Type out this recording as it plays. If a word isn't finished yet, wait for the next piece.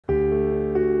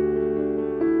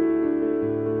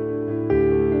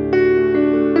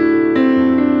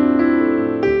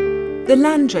The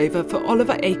Land Rover for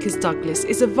Oliver Akers Douglas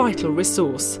is a vital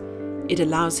resource. It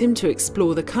allows him to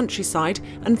explore the countryside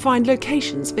and find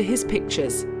locations for his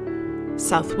pictures.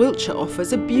 South Wiltshire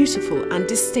offers a beautiful and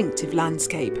distinctive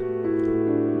landscape.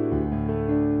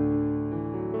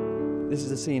 This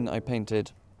is a scene I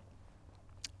painted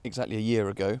exactly a year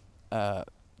ago,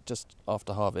 just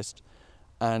after harvest,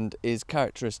 and is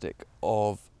characteristic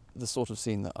of the sort of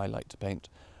scene that I like to paint.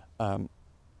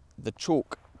 The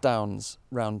chalk downs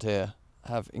round here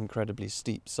have incredibly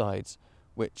steep sides,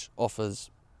 which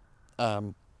offers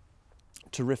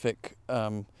terrific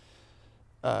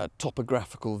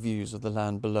topographical views of the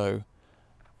land below,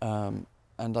 and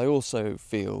I also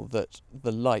feel that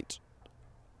the light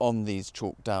on these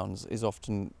chalk downs is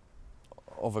often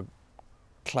of a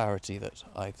clarity that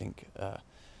I think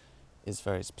is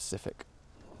very specific.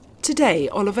 Today,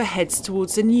 Oliver heads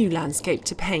towards a new landscape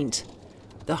to paint.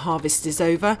 The harvest is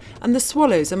over and the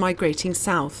swallows are migrating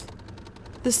south.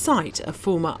 The site, a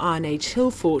former Iron Age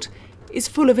hill fort, is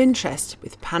full of interest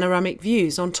with panoramic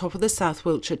views on top of the South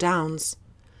Wiltshire Downs.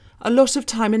 A lot of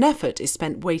time and effort is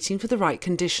spent waiting for the right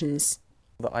conditions.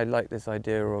 I like this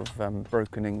idea of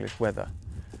broken English weather.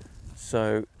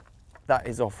 So that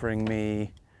is offering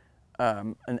me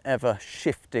an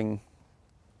ever-shifting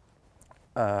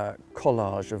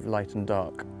collage of light and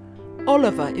dark.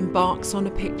 Oliver embarks on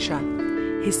a picture.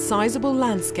 His sizable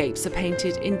landscapes are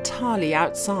painted entirely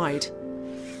outside.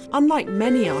 Unlike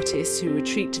many artists who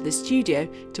retreat to the studio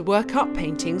to work up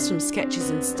paintings from sketches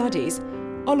and studies,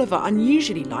 Oliver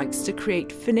unusually likes to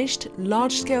create finished,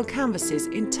 large-scale canvases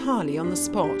entirely on the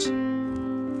spot.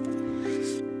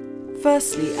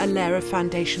 Firstly, a layer of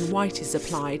foundation white is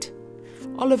applied.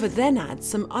 Oliver then adds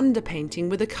some underpainting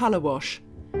with a colour wash.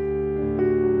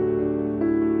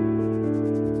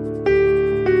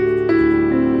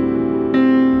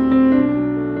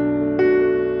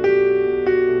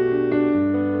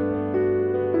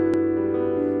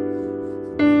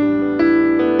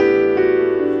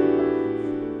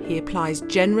 He applies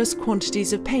generous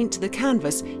quantities of paint to the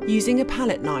canvas using a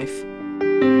palette knife.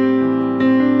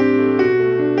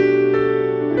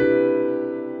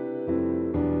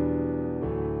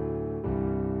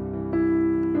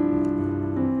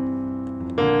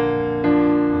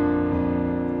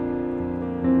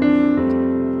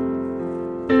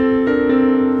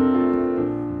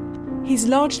 He's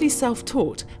largely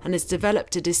self-taught and has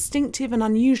developed a distinctive and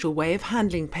unusual way of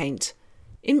handling paint.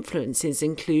 Influences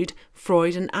include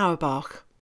Freud and Auerbach.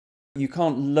 You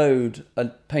can't load a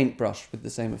paintbrush with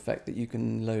the same effect that you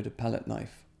can load a palette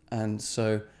knife, and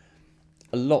so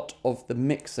a lot of the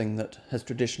mixing that has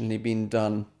traditionally been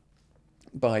done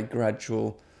by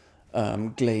gradual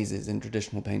glazes in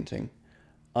traditional painting,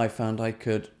 I found I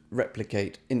could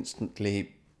replicate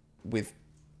instantly with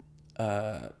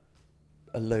a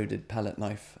loaded palette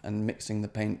knife and mixing the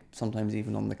paint, sometimes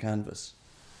even on the canvas.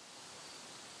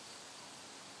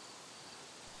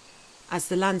 As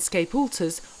the landscape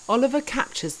alters, Oliver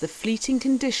captures the fleeting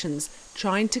conditions,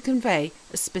 trying to convey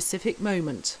a specific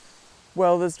moment.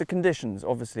 Well, there's the conditions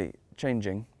obviously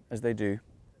changing as they do.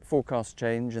 Forecasts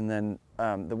change, and then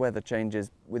the weather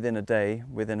changes within a day,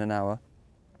 within an hour.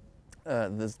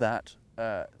 There's that.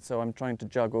 So I'm trying to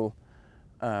juggle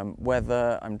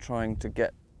weather, I'm trying to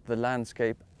get the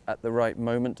landscape at the right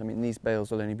moment. I mean, these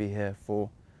bales will only be here for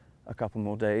a couple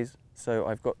more days, so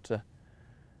I've got to,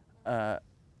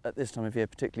 at this time of year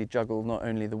particularly, juggle not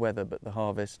only the weather but the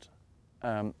harvest,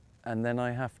 and then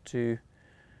I have to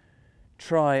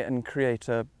try and create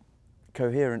a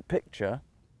coherent picture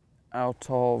out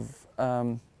of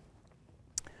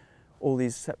all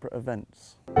these separate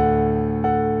events.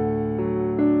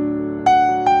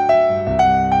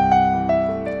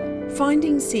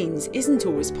 Finding scenes isn't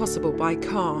always possible by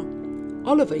car.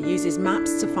 Oliver uses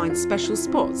maps to find special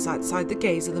spots outside the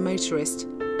gaze of the motorist.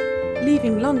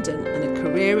 Leaving London and a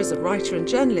career as a writer and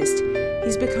journalist,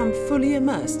 he's become fully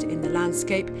immersed in the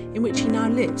landscape in which he now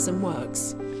lives and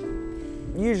works.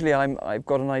 Usually I've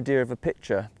got an idea of a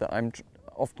picture that I'm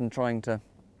often trying to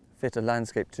fit a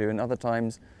landscape to, and other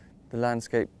times the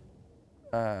landscape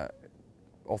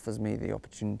offers me the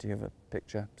opportunity of a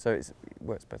picture, so it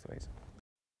works both ways.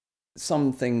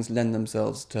 Some things lend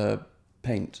themselves to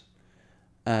paint,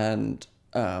 and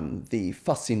the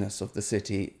fussiness of the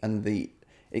city and the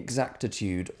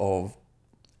exactitude of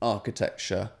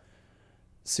architecture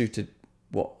suited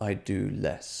what I do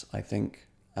less. I think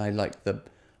I like the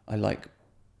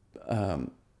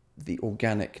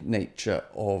organic nature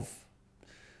of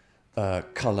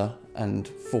colour and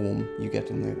form you get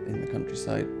in the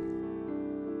countryside.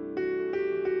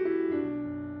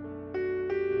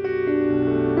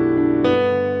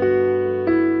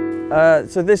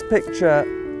 So this picture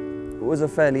was a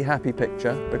fairly happy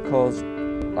picture because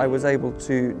I was able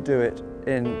to do it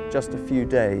in just a few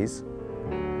days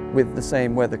with the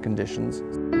same weather conditions.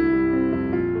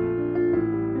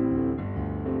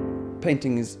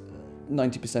 Painting is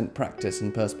 90% practice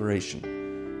and perspiration,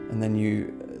 and then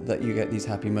you get these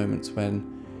happy moments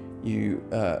when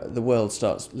the world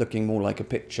starts looking more like a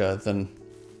picture than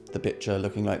the picture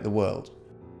looking like the world.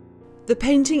 The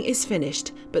painting is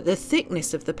finished, but the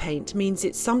thickness of the paint means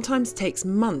it sometimes takes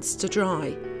months to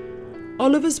dry.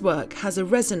 Oliver's work has a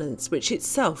resonance which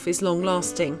itself is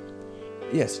long-lasting.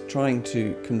 Yes, trying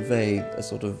to convey a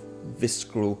sort of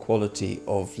visceral quality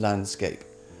of landscape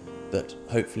that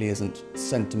hopefully isn't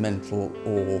sentimental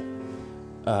or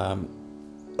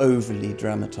overly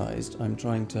dramatised. I'm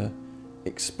trying to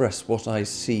express what I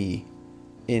see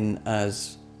in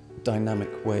as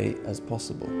dynamic way as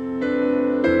possible.